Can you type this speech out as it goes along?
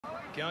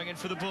Going in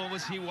for the ball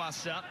was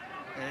Hiwasa.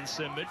 And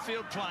some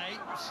midfield play,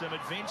 some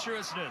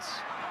adventurousness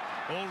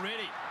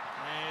already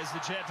as the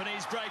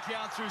Japanese break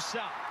out through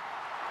Sup.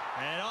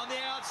 And on the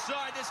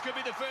outside, this could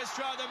be the first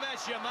try of the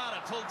match.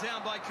 Yamada pulled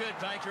down by Kurt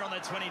Baker on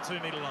the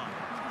 22-metre line.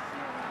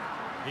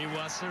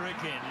 Hiwasa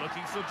again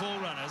looking for ball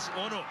runners.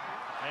 Ono.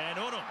 And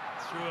Ono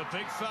threw a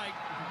big fake.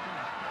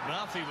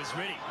 Murphy was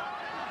ready.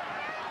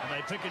 And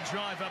they pick and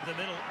drive up the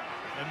middle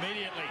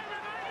immediately.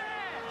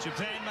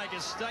 Japan make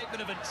a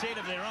statement of intent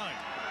of their own.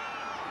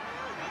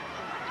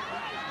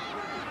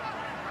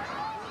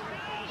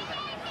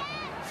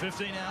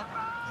 $15 out,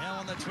 now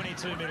on the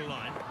 22-metre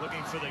line,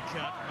 looking for the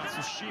cut.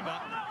 Matsushima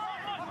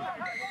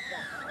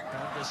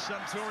of the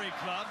Suntory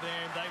club,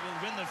 and they will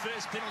win the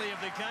first penalty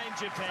of the game,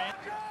 Japan.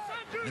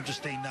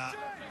 Interesting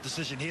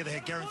decision here. They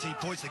had guaranteed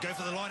points. They go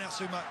for the line-out,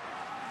 Sumo.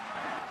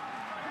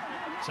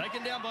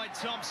 Taken down by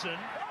Thompson.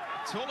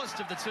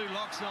 Tallest of the two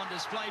locks on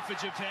display for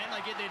Japan.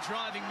 They get their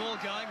driving maul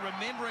going,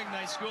 remembering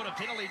they scored a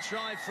penalty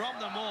try from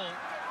the maul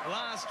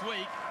last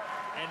week.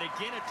 And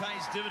again, it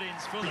pays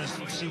dividends for them.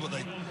 We'll see what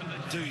they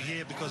do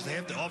here, because they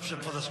have the option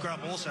for the scrum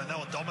also, and they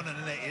were dominant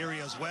in that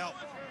area as well.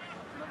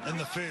 In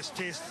the first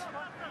test,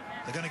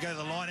 they're going to go to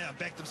the line out and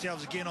back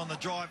themselves again on the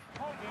drive.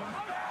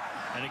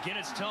 And again,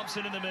 it's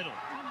Thompson in the middle.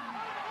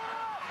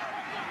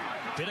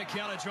 Better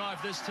counter drive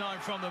this time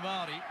from the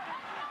Maori.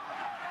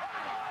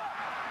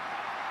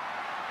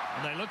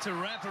 And they look to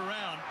wrap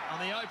around on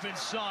the open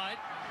side.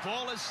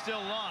 Ball is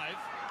still live.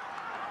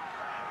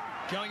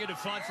 Going in to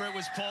fight for it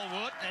was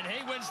Polwart, and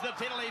he wins the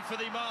penalty for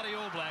the Maori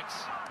All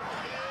Blacks.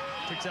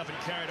 Picked up and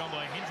carried on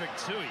by Hendrik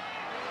Tui.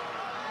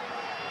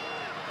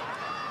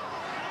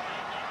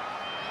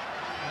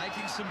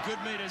 Making some good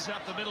meters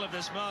up the middle of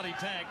this Maori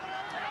pack.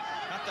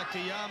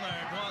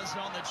 Hatakeyama was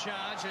on the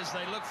charge as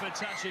they look for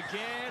touch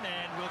again,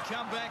 and will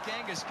come back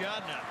Angus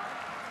Gardner.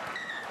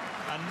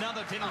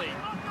 Another penalty.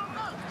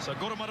 So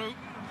Goromaru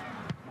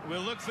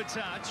will look for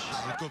touch. This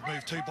is a good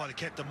move too by the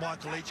captain,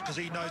 Michael Leach, because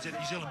he knows that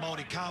New Zealand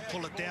Maori can't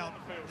pull it down.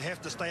 They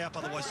have to stay up,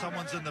 otherwise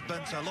someone's in the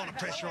bin. So a lot of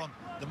pressure on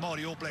the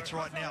Maori All Blacks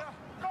right now.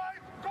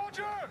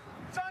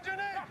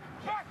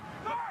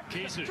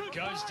 Kizu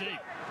goes deep.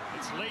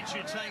 It's Leach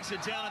who takes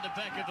it down at the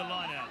back of the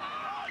line-out.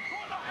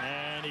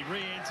 And he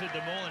re-entered the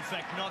maul. In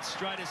fact, not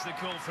straight as the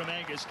call from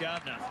Angus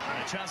Gardner.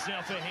 And a chance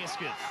now for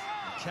Hesketh.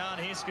 Khan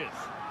Hesketh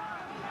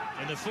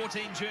in the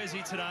 14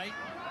 jersey today.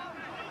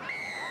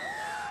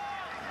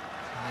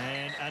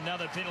 And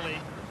another penalty.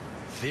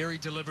 Very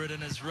deliberate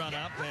in his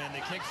run-up, and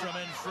the kick from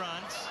in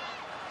front.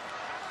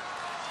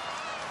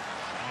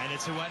 And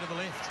it's away to the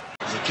left.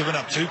 They've given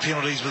up 2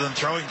 penalties within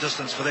throwing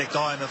distance for that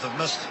guy, and if they've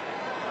missed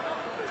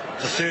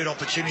the third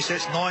opportunity, so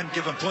that's 9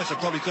 given points they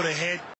probably could have had.